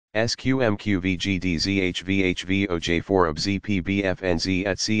SQMQVGDZH VhV OJIv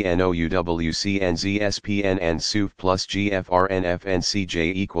UWCn ZsPn&SUF+GfrN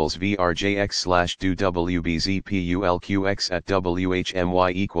FNCJ equals VRJX/do Wbz Pu LQX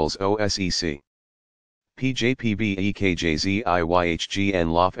WhMY equals OSEC. PJpb EKJz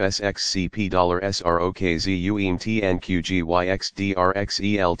IYHGN LOF-SXCP $SROK zUEm Tnq GY-xdRX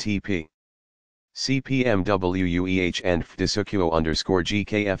ELTP. CPMWUEH&Fdis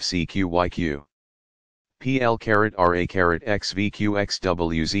GKFCQYQ.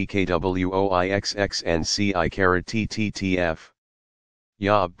 PL-RA-XVQXWZKW OIXX&cI TTTF.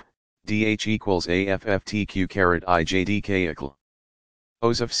 Yob. DH equals AFFTQ IJD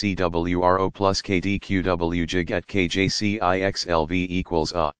OZF cWRo+kd JIg KJc iXLV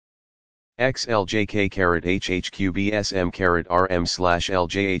equals A. XLJK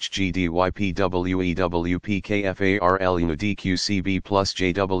HHQBSM/RM/LJHGDYPWEWP KFAR Yynu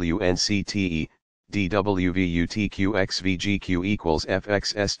DQcb+JW Nc DWVU equals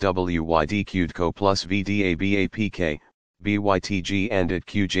FXSWY dcco+vDA BAPK, bYTg&iT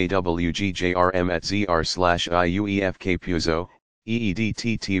QJW GJRm ZR/iUEFK Puzo,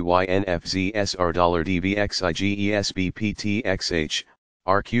 EEDTTY NFz SR $DVXIGESB PTXH,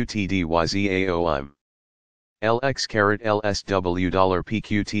 RQTDYZAOIM. LX LSW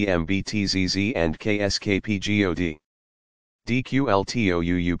 $PQTM btZZ and KSK PGOD. DQLTO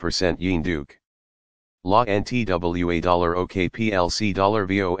UU %YieN-duC. La NtWA OK PLC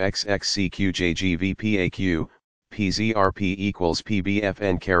 $VOXXC QJGVPAQ, PZRP equals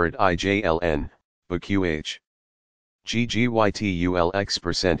PBFN_IJLN, BQH.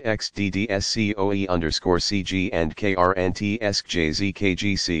 GGYTULX%XDDSCOE_CG and KRNTSKJZ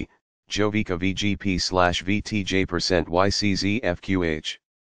KGC, JO-Vcqa VGP/VTJ%YCZFQH.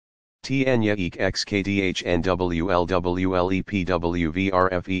 TnYe Ylke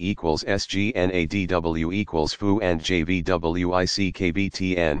NWLWLEPWVRFE equals SG&NA DW equals Fu&jv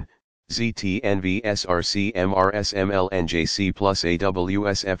WICKBTN, ZTNV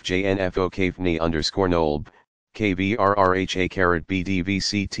MrSM-LnJc+AWSf JNFOKFNI_NOLB.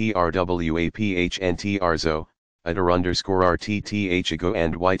 KVRRHA_BDVC_TRWAPHNTRZO,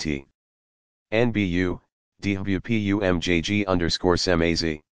 @_RTTHGO&YT. NBU,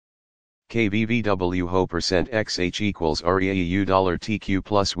 DWPUMJG_SEMAZ. KVVWHO%XH equals REAU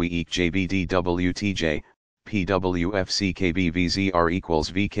 $TQ+WeEKJB DWTJ, PWFCKB VzR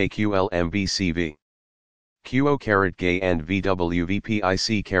equals VKQLMBCV. QO_Gay+vWvp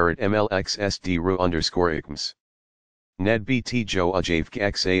Ic_MLXSD_RU_IXMS. NED BTJO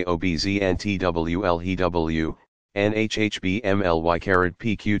OBZ NTWLHW,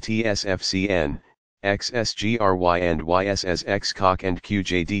 NHHBMLY_PQTSFCN, XSGRY&YSSX and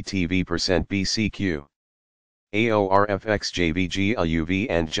QJDTV%BCQ. AORFXJVGUV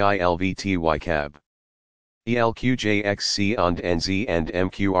and JILVTY ELQJXC and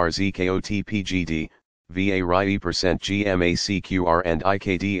MQRZKOTPGD, VARIE%GMACQR and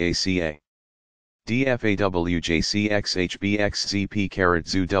IKDACA.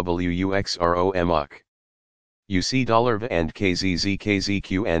 DFAWJCXHBXZP_ZUEu UC$V and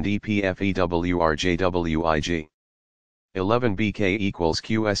KZZKZQ and EPFEWRJWIG. 11BK equals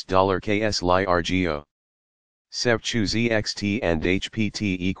QS$KS-LIRGO. cWRo ZXT and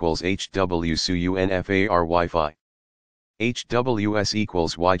HPT equals HWCUNFARYFI. HWS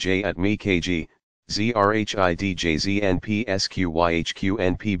equals YJ KG.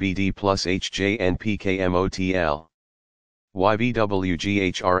 ZRHIDJZNPSQYHQNPBD plus HJNPKMOTL.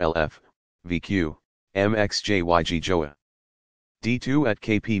 YBWGHRLF, VQ, MXJYG D2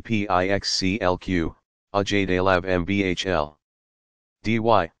 KPPIXCLQ, AJDLAV MBHL.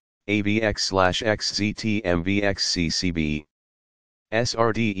 DY, AVX/XZTMVXCCBE.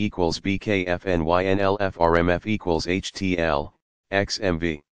 SRD equals BKFNYNLFRMF equals HTL,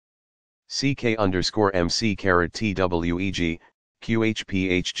 XMV. CK_MC_TWEG,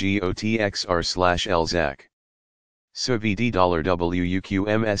 QHPHGOTXR/LZAC. SUVD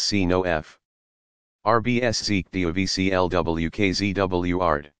 $WUQMSC no F. RBS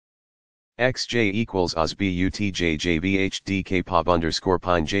ZEEKDOVCLWKZWRD. XJ equals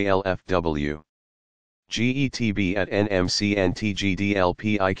OSBUTJJVHDK_POP_PINE JLFW. GETB at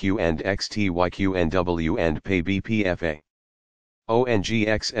NMCNTGDLPIQ and XTYQNW and PayBPFA.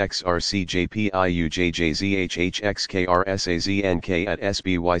 ONGXXRCJPIUJJZHHXKRSAZNK at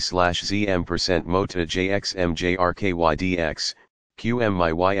SBY/ZM%MOTA JXMJRKYDX,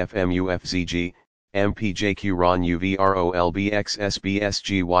 QMYYFMUFZG, MPJQRON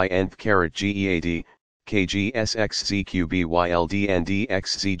UVROLBXSBSGY nth_GEAD,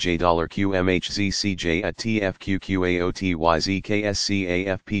 KGSXZQBYLDNDXZJ$QMHZCJ at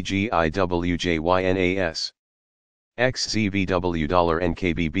TFQQAOTYZKSCAFPGIWJYNAS.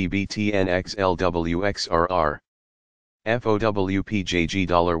 XZVW$NKBBBTNXLWXRR.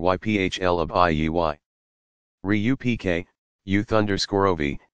 FOWPJG$YPHLABIUY. REUPK,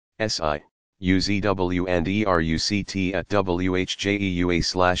 youth_OV, SI, UZW and ERUCT at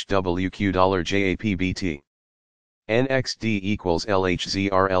WHJEUA/WQ$JAPBT. NXD equals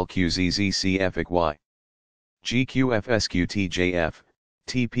LHZRLQZZCFY. GQFSQTJF,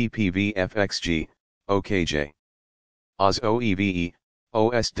 TPPVFXG, OKJ. OZOEVE,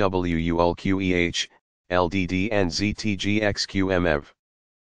 OSWULQEH, LDDNZTGXQMEV.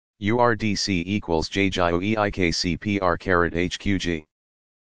 URDC equals JIgKJc_HQG.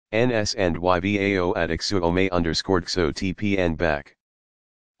 NS and YVAO at iXO_XO TPN back.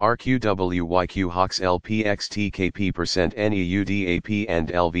 RQWYQ LPXTKP% NEUDAP and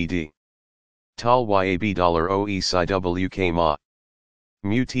LVD. TalYAB $OECWK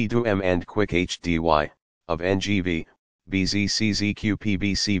MUTDUM and quick HDY, of NGV,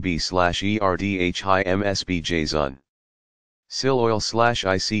 BZCZQPBCB/ERDHIMSBJZUN.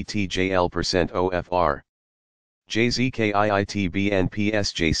 SILOIL/ICTJL%OFR.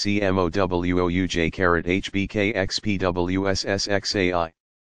 JZKIITBNPSJCMOWUJ_HBKXPWSSXAI.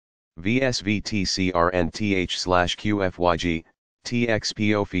 VSVTCRNTH/QFYG,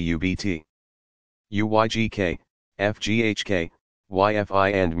 TXPOFUBT. UYGK, FGHK,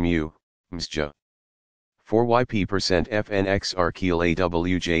 YFI and mWUM. 4YP% FNXR KEEL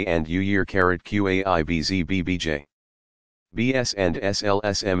and UYieR QAIBZBBJ. BS and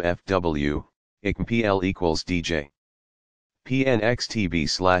SLSMFW, ICMPL equals DJ.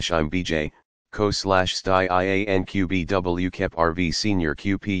 PNXTB/IMBJ, co/STI IANQBWKEP Senior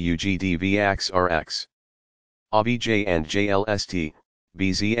QPUGDVXRX. OBJ and JLST,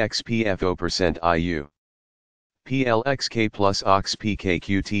 BZXPFO%IU. PLXK plus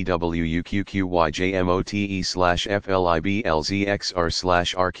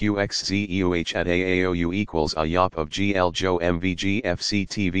OXPKQTWUQQYJMOTE/FLIBLZXR/RQXZEUH at AAOU equals IOP of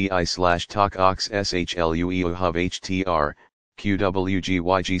GLJOMVGFC/TOC/SHLUEU hub HTR,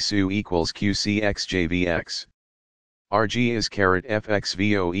 QWGYGSU equals QCXJVX. RGIS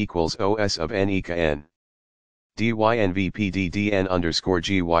FXVO equals OS of NEKN.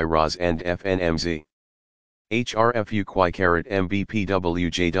 DYNVPDDN_GY-ROS and FNMZ. HRFU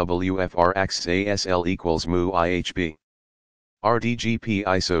MBPWJWFRXASL equals mWIHB. RDGP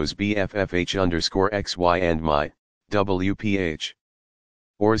ISOs BFFH_XY and WPH.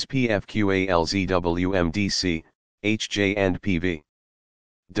 ORS PFQALZWMDC, HJ and PV.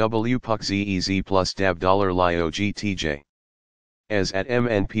 WPUCZEZ plus DAB$LIOGTJ. As at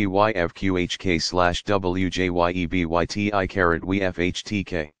MNPYFQHK/WJYEBYTI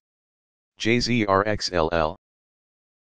WeFHTK. JZRXLL.